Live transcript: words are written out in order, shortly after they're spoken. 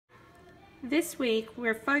This week,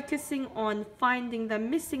 we're focusing on finding the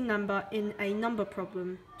missing number in a number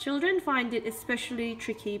problem. Children find it especially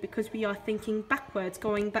tricky because we are thinking backwards,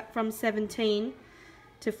 going back from 17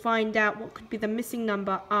 to find out what could be the missing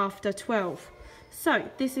number after 12. So,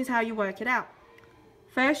 this is how you work it out.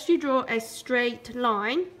 First, you draw a straight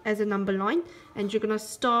line as a number line, and you're going to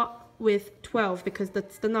start with 12 because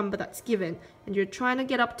that's the number that's given. And you're trying to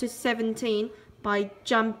get up to 17 by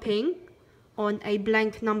jumping on a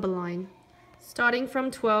blank number line. Starting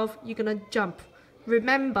from 12, you're going to jump.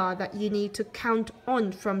 Remember that you need to count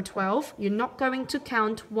on from 12. You're not going to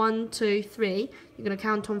count 1, 2, 3. You're going to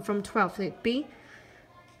count on from 12. So it'd be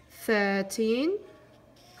 13,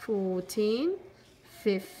 14,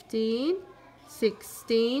 15,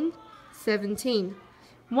 16, 17.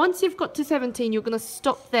 Once you've got to 17, you're going to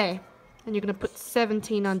stop there. And you're going to put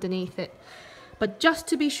 17 underneath it. But just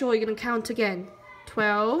to be sure, you're going to count again.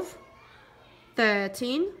 12,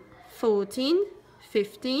 13, 14,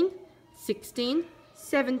 15, 16,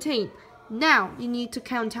 17. Now you need to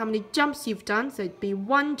count how many jumps you've done. So it'd be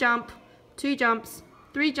 1 jump, 2 jumps,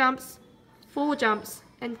 3 jumps, 4 jumps,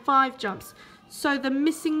 and 5 jumps. So the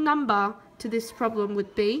missing number to this problem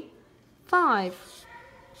would be 5.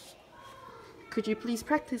 Could you please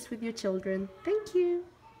practice with your children? Thank you.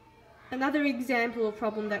 Another example of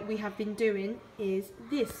problem that we have been doing is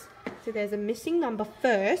this. So there's a missing number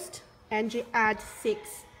first, and you add 6.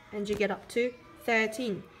 And you get up to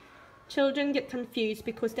 13. Children get confused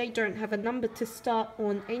because they don't have a number to start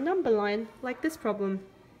on a number line like this problem.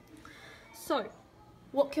 So,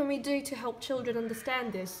 what can we do to help children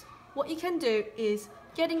understand this? What you can do is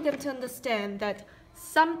getting them to understand that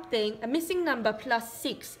a missing number plus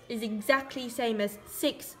 6 is exactly same as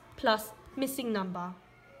 6 plus missing number.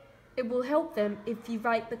 It will help them if you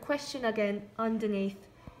write the question again underneath.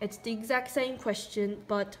 It's the exact same question,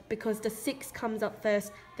 but because the 6 comes up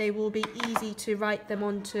first, they will be easy to write them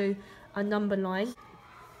onto a number line.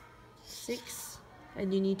 6,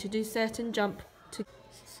 and you need to do certain jump to.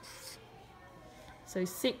 So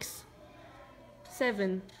 6,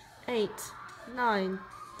 7, 8, 9,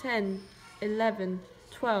 10, 11,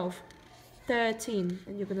 12, 13,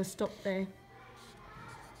 and you're going to stop there.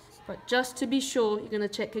 But just to be sure, you're going to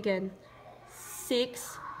check again.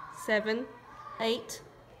 6, 7, 8,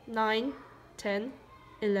 9, 10,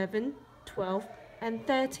 11, 12, and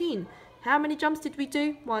 13. How many jumps did we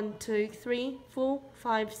do? 1, 2, 3, 4,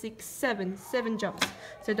 5, 6, 7. 7 jumps.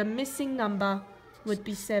 So the missing number would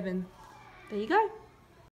be 7. There you go.